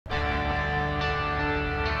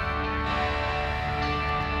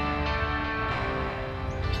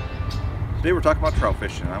Today we're talking about trout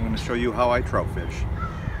fishing, and I'm going to show you how I trout fish.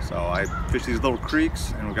 So I fish these little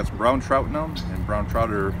creeks, and we've got some brown trout in them, and brown trout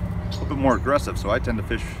are a little bit more aggressive, so I tend to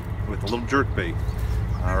fish with a little jerk bait.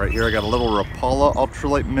 Right here I got a little Rapala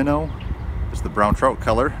Ultralight Minnow. It's the brown trout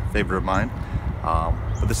color, favorite of mine.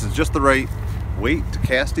 But this is just the right weight to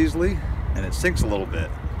cast easily, and it sinks a little bit.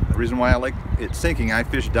 The reason why I like it sinking, I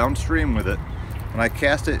fish downstream with it. When I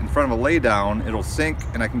cast it in front of a laydown, it'll sink,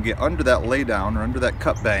 and I can get under that laydown or under that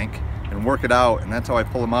cut bank and work it out, and that's how I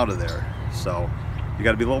pull them out of there. So you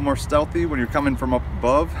got to be a little more stealthy when you're coming from up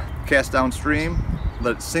above. Cast downstream,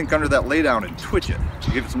 let it sink under that laydown and twitch it.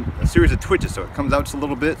 You give it a series of twitches so it comes out just a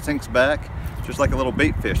little bit, sinks back, just like a little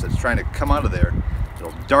bait fish that's trying to come out of there.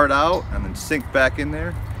 It'll dart out and then sink back in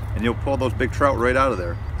there, and you'll pull those big trout right out of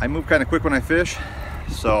there. I move kind of quick when I fish,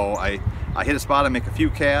 so I hit a spot, I make a few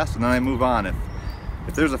casts, and then I move on.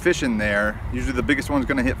 If there's a fish in there, usually the biggest one's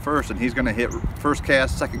going to hit first, and he's going to hit first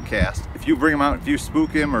cast, second cast. If you bring him out, if you spook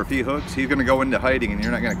him, or if he hooks, he's going to go into hiding, and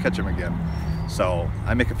you're not going to catch him again. So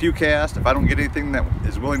I make a few casts. If I don't get anything that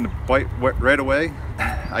is willing to bite right away,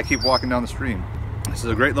 I keep walking down the stream. This is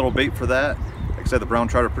a great little bait for that. Like I said, the brown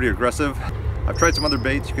trout are pretty aggressive. I've tried some other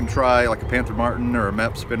baits you can try, like a Panther Martin or a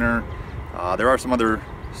Mep spinner. There are some other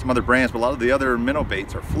brands, but a lot of the other minnow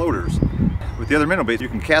baits are floaters. With the other minnow baits, you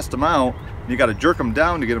can cast them out, and you got to jerk them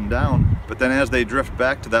down to get them down. But then as they drift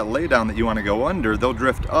back to that laydown that you want to go under, they'll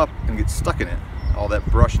drift up and get stuck in it, all that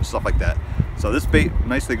brush and stuff like that. So this bait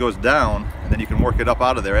nicely goes down, and then you can work it up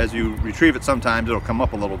out of there. As you retrieve it, sometimes it'll come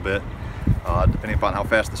up a little bit, depending upon how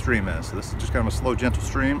fast the stream is. So this is just kind of a slow, gentle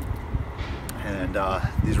stream. And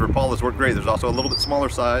these Rapalas work great. There's also a little bit smaller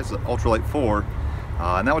size, the Ultralight 4.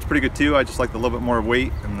 And that one's pretty good too. I just like the little bit more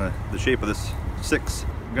weight and the shape of this 6.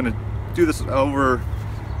 I'm gonna do this over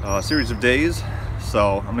a series of days.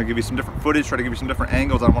 So I'm gonna give you some different footage, try to give you some different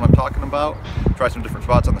angles on what I'm talking about, try some different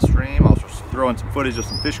spots on the stream. I'll also throw in some footage of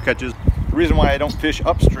some fish catches. The reason why I don't fish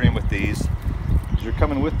upstream with these is you're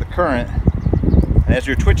coming with the current, and as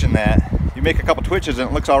you're twitching that, you make a couple twitches and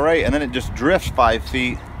it looks all right, and then it just drifts 5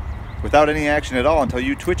 feet without any action at all until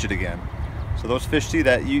you twitch it again. So those fish see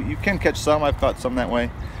that. You can catch some, I've caught some that way,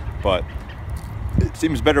 but it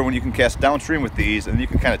seems better when you can cast downstream with these, and you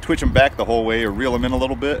can kind of twitch them back the whole way or reel them in a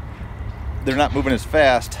little bit. They're not moving as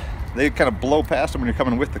fast. They kind of blow past them when you're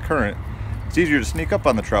coming with the current. It's easier to sneak up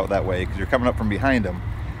on the trout that way because you're coming up from behind them.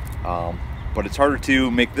 But it's harder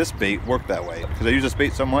to make this bait work that way. Because I use this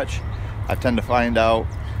bait so much, I tend to find out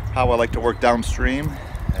how I like to work downstream.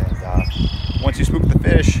 And once you spook the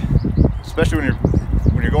fish, especially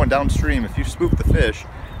when you're going downstream, if you spook the fish,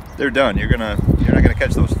 they're done. You're not gonna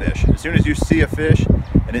catch those fish. As soon as you see a fish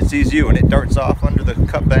and it sees you and it darts off under the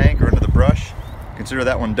cut bank or under the brush, consider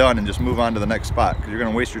that one done and just move on to the next spot, because you're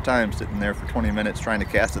gonna waste your time sitting there for 20 minutes trying to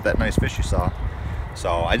cast at that nice fish you saw.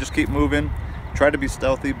 So I just keep moving, try to be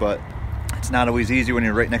stealthy, but it's not always easy when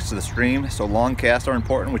you're right next to the stream. So long casts are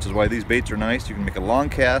important, which is why these baits are nice. You can make a long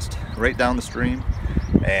cast right down the stream,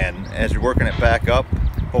 and as you're working it back up,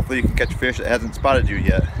 hopefully you can catch fish that hasn't spotted you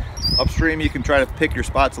yet. Upstream, you can try to pick your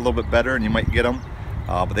spots a little bit better and you might get them,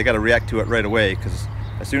 but they got to react to it right away, because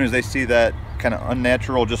as soon as they see that kind of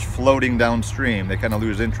unnatural just floating downstream, they kind of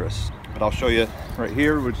lose interest. But I'll show you right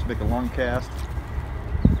here. We'll just make a long cast.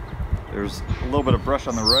 There's a little bit of brush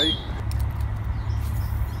on the right.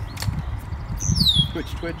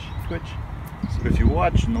 Twitch, twitch, twitch. So if you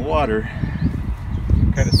watch in the water,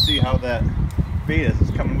 you kind of see how that bait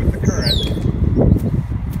is coming with the current.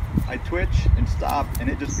 I twitch and stop, and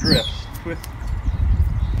it just drifts. Twist.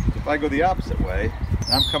 If I go the opposite way,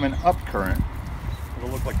 and I'm coming up current, it'll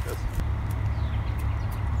look like this.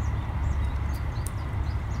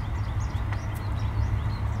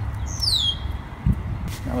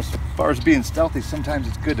 Now, as far as being stealthy, sometimes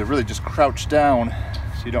it's good to really just crouch down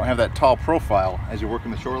so you don't have that tall profile as you're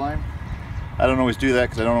working the shoreline. I don't always do that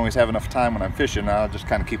because I don't always have enough time when I'm fishing. I'll just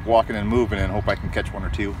kind of keep walking and moving and hope I can catch one or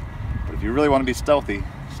two. But if you really want to be stealthy,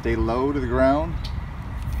 stay low to the ground.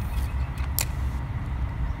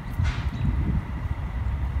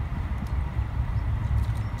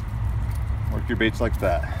 Work your baits like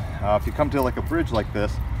that. If you come to like a bridge like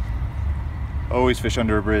this, always fish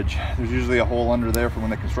under a bridge. There's usually a hole under there from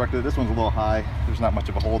when they constructed it. This one's a little high. There's not much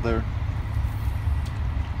of a hole there.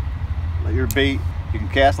 Let your bait, you can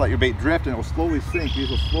cast, let your bait drift, and it will slowly sink. These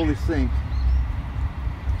will slowly sink.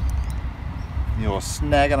 You'll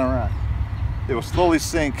snag on a rock. It will slowly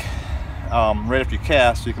sink right after you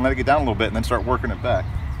cast, so you can let it get down a little bit and then start working it back.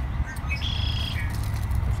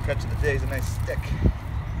 First catch of the day is a nice stick.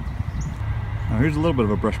 Now here's a little bit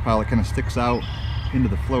of a brush pile that kind of sticks out into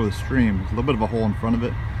the flow of the stream. There's a little bit of a hole in front of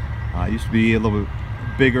it. It used to be a little bit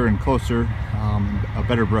bigger and closer, a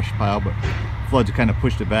better brush pile, but floods have kind of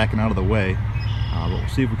pushed it back and out of the way. But we'll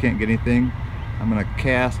see if we can't get anything. I'm gonna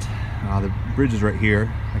cast, the bridge is right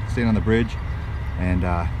here. I can stand on the bridge and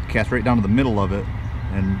cast right down to the middle of it.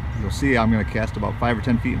 And you'll see I'm gonna cast about 5 or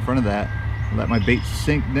 10 feet in front of that. Let my bait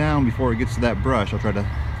sink down before it gets to that brush. I'll try to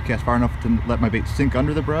cast far enough to let my bait sink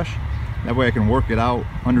under the brush. That way I can work it out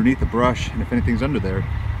underneath the brush, and if anything's under there,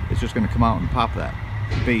 it's just gonna come out and pop that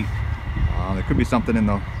bait. There could be something in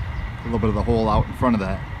a little bit of the hole out in front of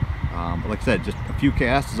that. But like I said, just a few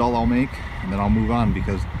casts is all I'll make, and then I'll move on,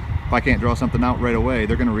 because if I can't draw something out right away,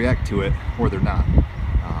 they're gonna react to it or they're not.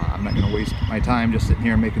 I'm not gonna waste my time just sitting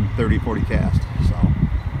here making 30, 40 casts. So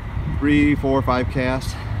 3, 4, 5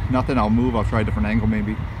 casts, nothing, I'll move, I'll try a different angle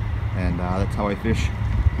maybe. And that's how I fish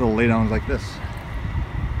little laydowns like this.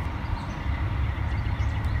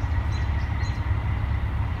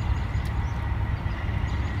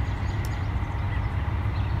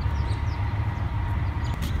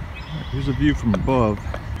 Here's a view from above.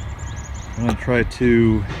 I'm going to try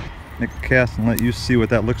to make a cast and let you see what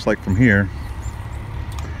that looks like from here.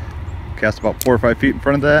 Cast about 4 or 5 feet in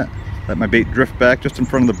front of that. Let my bait drift back just in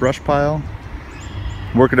front of the brush pile.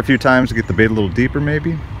 Work it a few times to get the bait a little deeper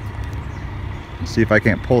maybe. And see if I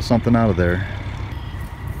can't pull something out of there.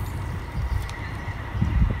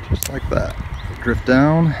 Just like that. Drift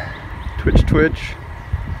down, twitch, twitch.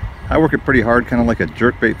 I work it pretty hard, kind of like a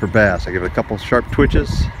jerkbait for bass. I give it a couple sharp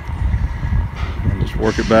twitches and just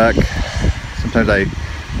work it back. Sometimes I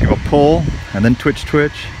give a pull and then twitch,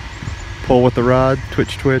 twitch. Pull with the rod,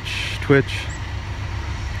 twitch, twitch, twitch.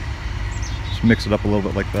 Just mix it up a little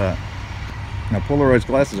bit like that. Now polarized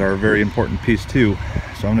glasses are a very important piece too.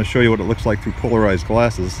 So I'm going to show you what it looks like through polarized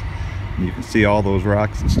glasses. And you can see all those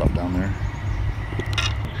rocks and stuff down there.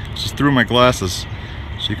 This is through my glasses,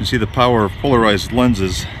 so you can see the power of polarized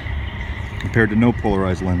lenses compared to no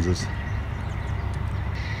polarized lenses.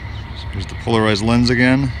 So here's the polarized lens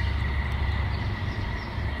again.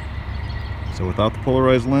 So without the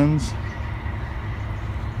polarized lens,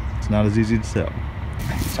 it's not as easy to tell.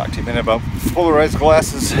 Let's talk to you a minute about polarized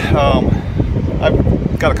glasses.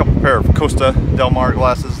 I've got a couple pair of Costa Del Mar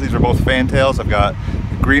glasses. These are both fantails. I've got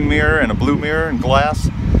a green mirror and a blue mirror and glass.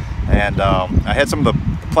 And I had some of the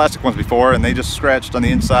plastic ones before and they just scratched on the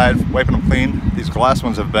inside, wiping them clean. These glass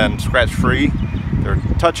ones have been scratch free. They're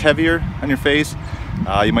a touch heavier on your face.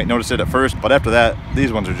 You might notice it at first, but after that,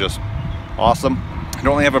 these ones are just awesome. I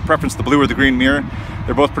don't really have a preference, the blue or the green mirror.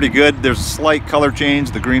 They're both pretty good. There's a slight color change.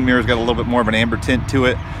 The green mirror's got a little bit more of an amber tint to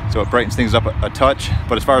it, so it brightens things up a touch.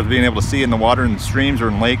 But as far as being able to see in the water in streams or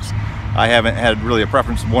in lakes, I haven't had really a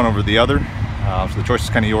preference one over the other. So the choice is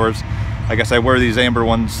kind of yours. I guess I wear these amber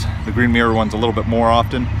ones, the green mirror ones, a little bit more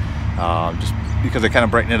often, just because they kind of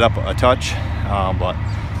brighten it up a touch. But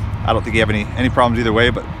I don't think you have any problems either way.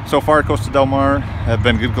 But so far, Costa Del Mar have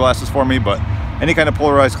been good glasses for me. But any kind of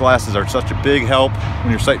polarized glasses are such a big help when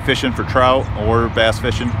you're sight fishing for trout or bass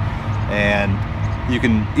fishing. And you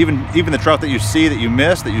can, even the trout that you see that you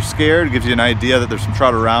missed, that you scared, it gives you an idea that there's some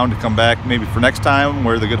trout around to come back maybe for next time,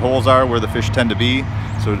 where the good holes are, where the fish tend to be.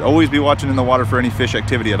 So always be watching in the water for any fish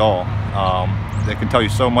activity at all. They can tell you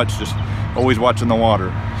so much just always watching the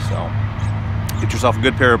water. So get yourself a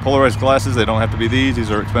good pair of polarized glasses. They don't have to be these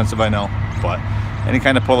are expensive, I know, but any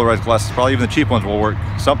kind of polarized glasses, probably even the cheap ones will work.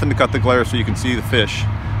 Something to cut the glare so you can see the fish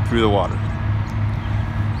through the water.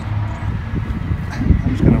 I'm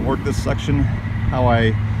just gonna work this section how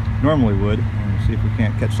I normally would and see if we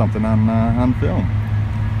can't catch something on film.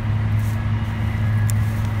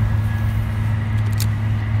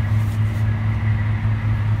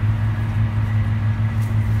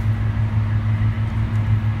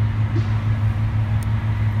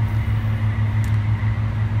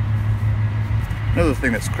 Another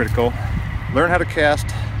thing that's critical, learn how to cast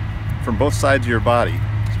from both sides of your body,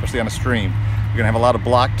 especially on a stream. You're gonna have a lot of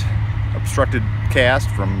blocked, obstructed cast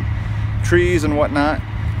from trees and whatnot.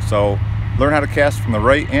 So learn how to cast from the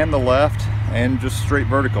right and the left and just straight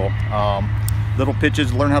vertical. Little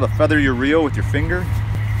pitches, learn how to feather your reel with your finger.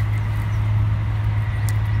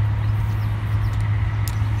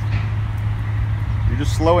 You're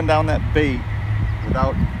just slowing down that bait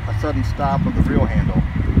without a sudden stop of the reel handle.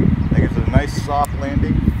 That gives it a nice soft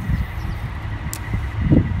landing.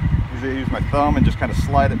 Usually I use my thumb and just kind of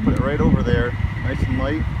slide it, put it right over there, nice and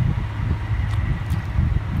light.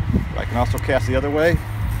 But I can also cast the other way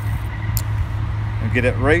and get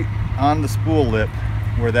it right on the spool lip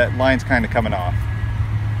where that line's kind of coming off.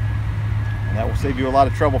 And that will save you a lot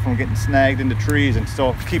of trouble from getting snagged into trees and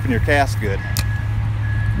still keeping your cast good.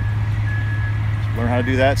 Learn how to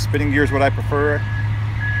do that. Spinning gear is what I prefer.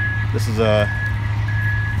 This is a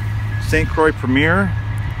St. Croix Premier.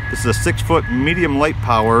 This is a 6-foot medium light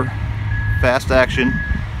power, fast action.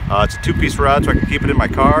 It's a 2-piece rod, so I can keep it in my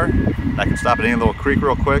car. I can stop at any little creek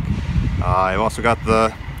real quick. I've also got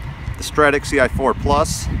the Stratic CI4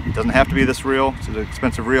 Plus. It doesn't have to be this reel. It's an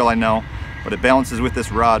expensive reel, I know, but it balances with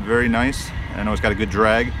this rod very nice. I know it's got a good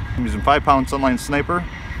drag. I'm using 5-pound Sunline Sniper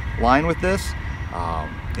line with this.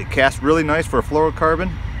 It casts really nice for a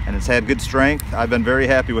fluorocarbon, and it's had good strength. I've been very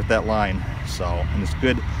happy with that line. So, and it's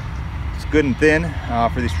good and thin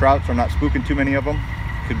for these trout, so I'm not spooking too many of them.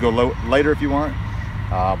 Could go lighter if you want,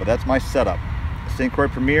 but that's my setup. St. Croix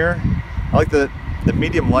Premier. I like the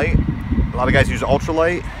medium light. A lot of guys use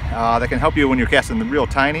ultralight. That can help you when you're casting the real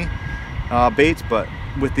tiny baits, but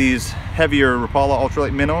with these heavier Rapala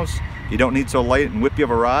Ultralight Minnows, you don't need so light and whippy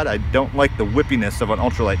of a rod. I don't like the whippiness of an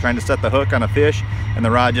ultralight, trying to set the hook on a fish and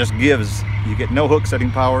the rod just gives. You get no hook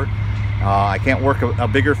setting power. I can't work a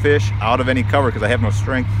bigger fish out of any cover because I have no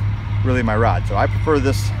strength really in my rod. So I prefer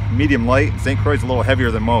this medium light. St. Croix is a little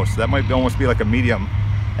heavier than most. That might almost be like a medium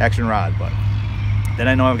action rod, but then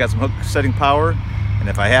I know I've got some hook setting power. And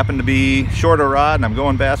if I happen to be short a rod and I'm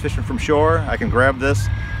going bass fishing from shore, I can grab this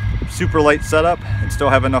super light setup and still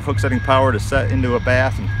have enough hook setting power to set into a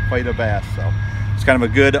bass and fight a bass. So it's kind of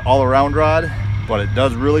a good all-around rod, but it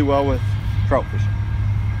does really well with trout fishing.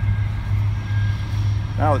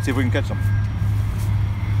 Now let's see if we can catch some.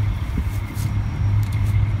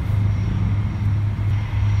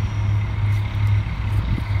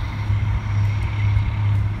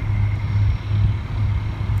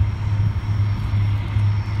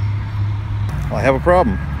 Well, I have a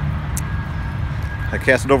problem. I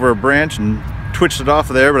cast it over a branch and twitched it off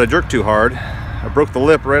of there, but I jerked too hard. I broke the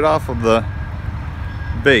lip right off of the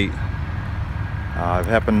bait. It's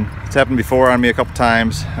happened before on me a couple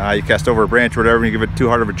times. You cast over a branch or whatever and you give it too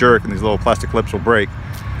hard of a jerk and these little plastic lips will break.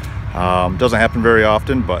 Doesn't happen very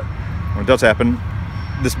often, but when it does happen,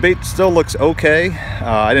 this bait still looks okay.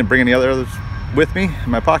 I didn't bring any others with me in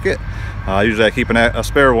my pocket. Usually I keep a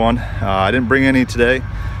spare one. I didn't bring any today.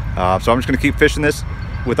 So I'm just going to keep fishing this.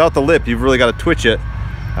 Without the lip, you've really got to twitch it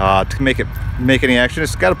to make any action.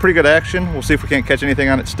 It's got a pretty good action. We'll see if we can't catch anything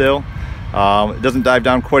on it still. It doesn't dive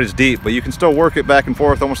down quite as deep, but you can still work it back and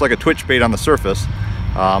forth almost like a twitch bait on the surface.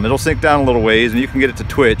 It'll sink down a little ways and you can get it to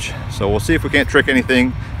twitch. So we'll see if we can't trick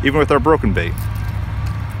anything even with our broken bait.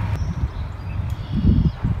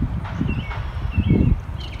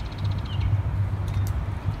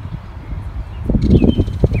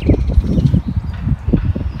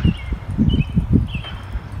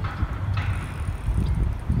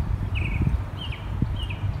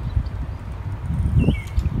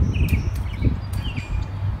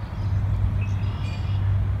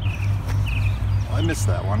 I missed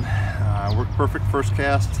that one. Worked perfect first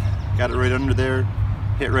cast, got it right under there,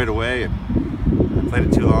 hit right away, and I played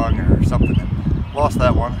it too long or something and lost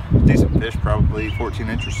that one. Decent fish, probably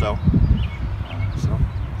 14-inch or so.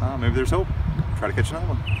 So maybe there's hope. Try to catch another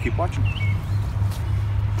one. Keep watching.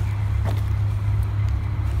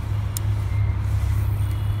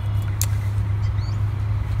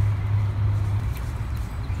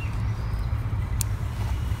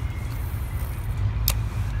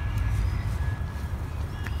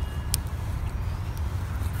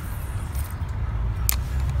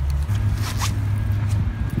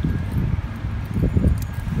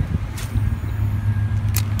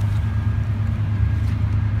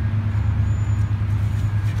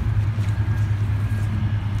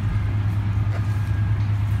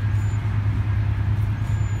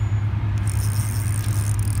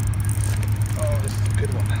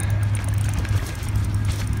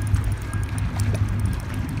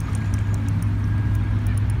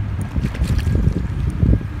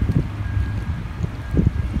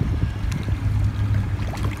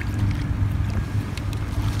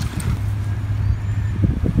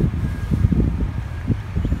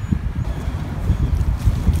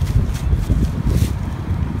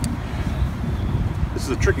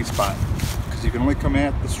 A tricky spot because you can only come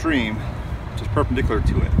at the stream just perpendicular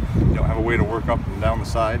to it. You don't have a way to work up and down the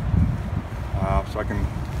side, so I can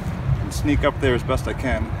sneak up there as best I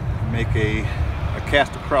can and make a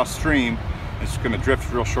cast across stream. It's just going to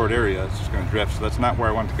drift real short area. It's just going to drift, so that's not where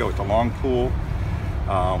I want to go. It's a long pool.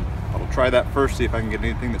 I'll try that first, see if I can get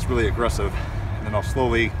anything that's really aggressive, and then I'll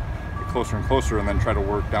slowly get closer and closer and then try to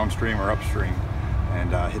work downstream or upstream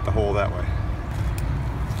and hit the hole that way.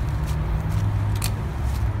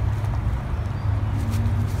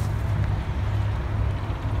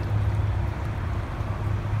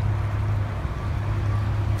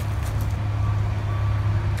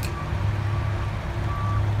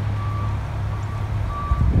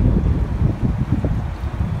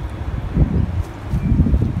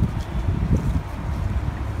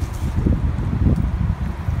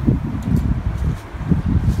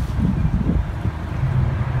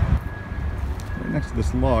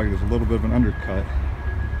 log, there's a little bit of an undercut.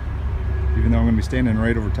 Even though I'm going to be standing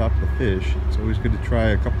right over top of the fish, it's always good to try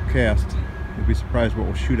a couple casts. You'll be surprised what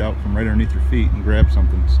will shoot out from right underneath your feet and grab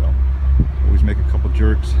something. So always make a couple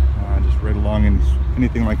jerks, just right along and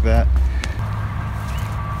anything like that.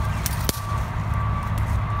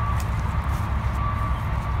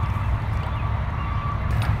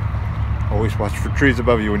 Always watch for trees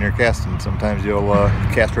above you when you're casting. Sometimes you'll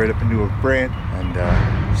cast right up into a branch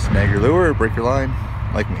and snag your lure or break your line,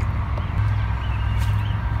 like me.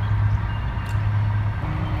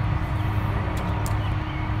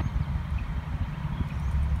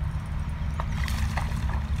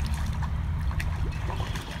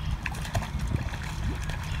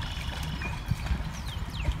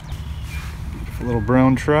 Beautiful little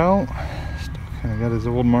brown trout. Still kind of got his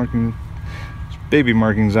old markings, his baby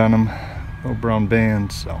markings on him. Little brown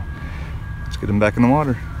bands, so let's get him back in the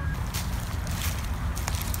water.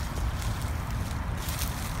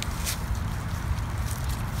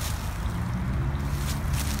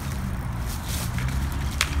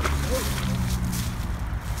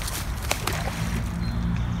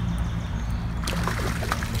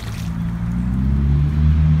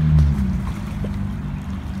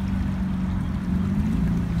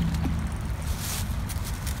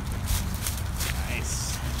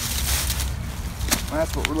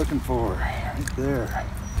 That's what we're looking for, right there.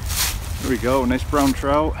 There we go, nice brown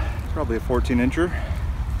trout. Probably a 14-incher.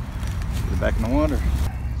 Get it back in the water.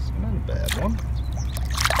 It's not a bad one.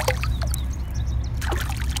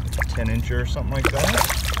 10-incher or something like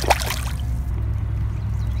that.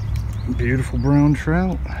 Beautiful brown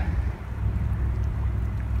trout.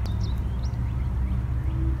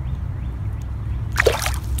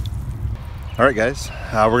 Alright guys,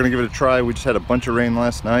 we're going to give it a try. We just had a bunch of rain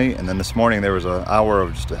last night, and then this morning there was an hour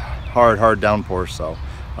of just a hard downpour. So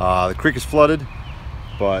the creek is flooded,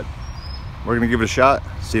 but we're going to give it a shot,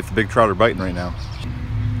 see if the big trout are biting right now.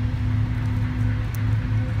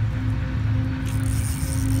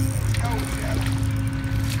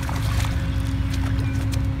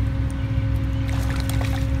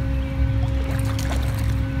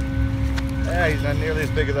 Yeah, he's not nearly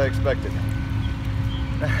as big as I expected.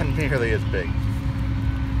 Not nearly as big.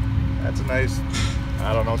 That's a nice,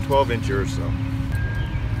 I don't know, 12-incher or so.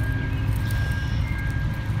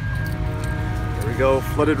 There we go,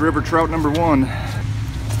 flooded river trout number 1.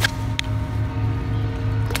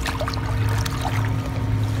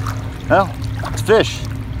 Well, it's fish.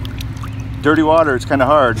 Dirty water, it's kind of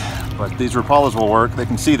hard, but these Rapalas will work. They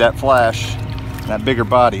can see that flash and that bigger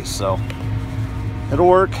body, so it'll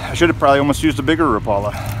work. I should have probably almost used a bigger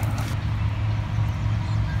Rapala.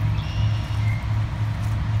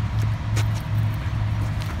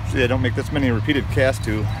 See, I don't make this many repeated casts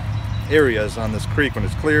to areas on this creek when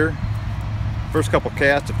it's clear. First couple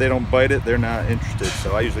casts, if they don't bite it, they're not interested,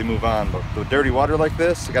 so I usually move on. But with dirty water like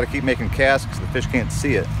this, you got to keep making casts because the fish can't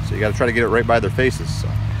see it. So you got to try to get it right by their faces. So.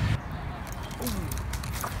 Ooh,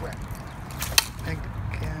 crap.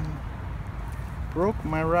 Again. Broke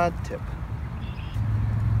my rod tip.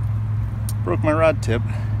 Broke my rod tip.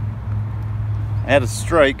 I had a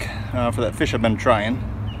strike for that fish I've been trying.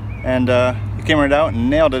 And he came right out and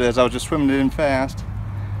nailed it as I was just swimming it in fast.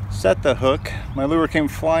 Set the hook, my lure came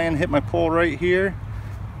flying, hit my pole right here,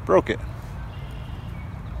 broke it.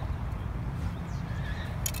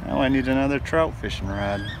 Now I need another trout fishing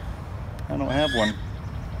rod. I don't have one.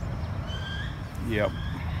 Yep.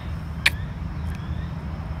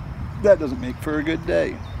 That doesn't make for a good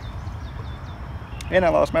day. And I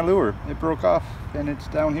lost my lure. It broke off and it's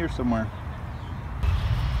down here somewhere.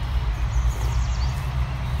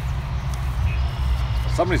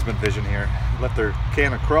 Somebody's been fishing here. Left their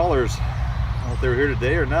can of crawlers. I don't know if they were here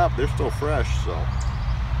today or not, but they're still fresh, so.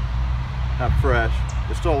 Not fresh,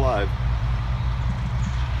 they're still alive.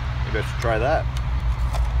 Maybe I should try that.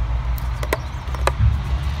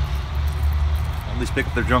 At least pick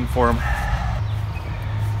up their junk for them.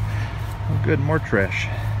 Oh good, more trash.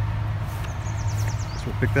 Guess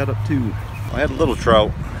we'll pick that up too. I had a little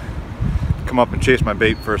trout come up and chase my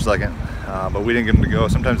bait for a second. But we didn't get them to go.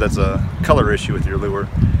 Sometimes that's a color issue with your lure.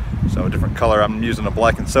 So a different color. I'm using a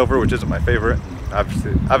black and silver, which isn't my favorite.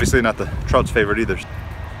 Obviously not the trout's favorite either.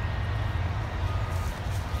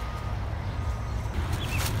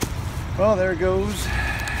 Well, there it goes.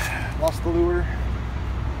 Lost the lure.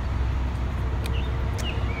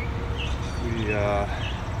 We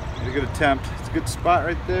had a good attempt. It's a good spot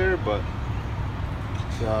right there, but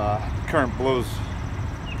the current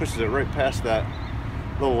pushes it right past that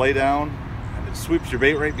little lay down, and it sweeps your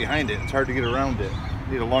bait right behind it. It's hard to get around it.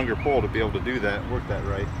 You need a longer pole to be able to do that, work that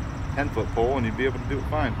right. 10-foot pole, and you'd be able to do it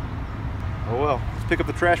fine. Oh well, let's pick up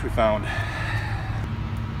the trash we found.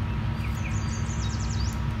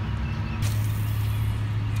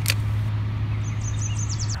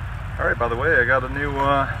 Alright, by the way, I got a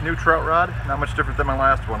new trout rod, not much different than my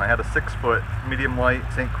last one. I had a 6-foot medium light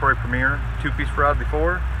St. Croix Premier 2-piece rod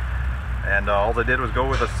before, and all I did was go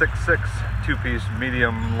with a 6'6" 2-piece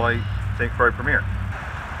medium light St. Croix Premier.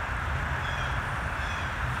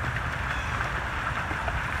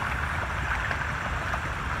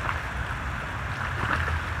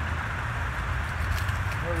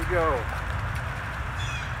 There we go.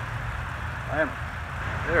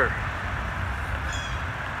 There.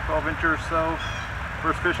 12 inch or so.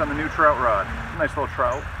 First fish on the new trout rod. Nice little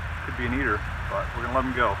trout. Could be an eater, but we're gonna let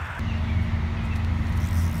him go.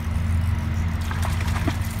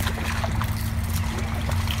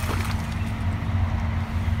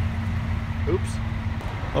 Oops.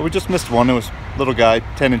 Well, we just missed one. It was a little guy,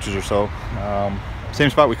 10 inches or so. Same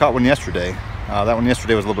spot we caught one yesterday. That one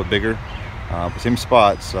yesterday was a little bit bigger. But same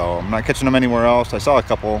spot, so I'm not catching them anywhere else. I saw a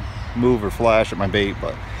couple move or flash at my bait,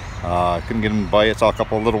 but I couldn't get them to bite. I saw a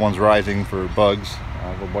couple of little ones rising for bugs,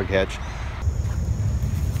 little bug hatch.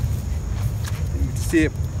 You can see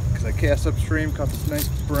it because I cast upstream, caught this nice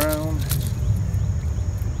brown.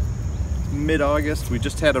 Mid-August, we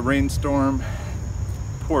just had a rainstorm,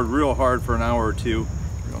 poured real hard for an hour or two.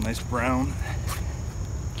 Real nice brown.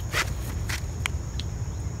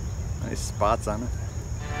 Nice spots on it.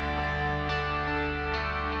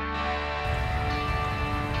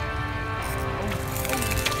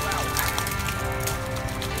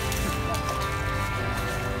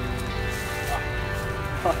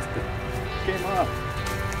 Came off.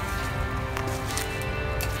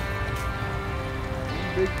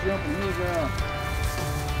 One big jump and he was out.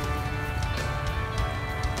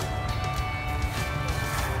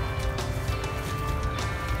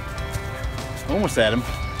 Almost had him.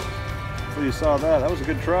 So you saw that. That was a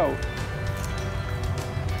good trout.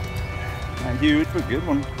 Not huge, but a good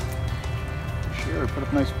one. For sure. Put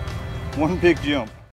up a nice one big jump.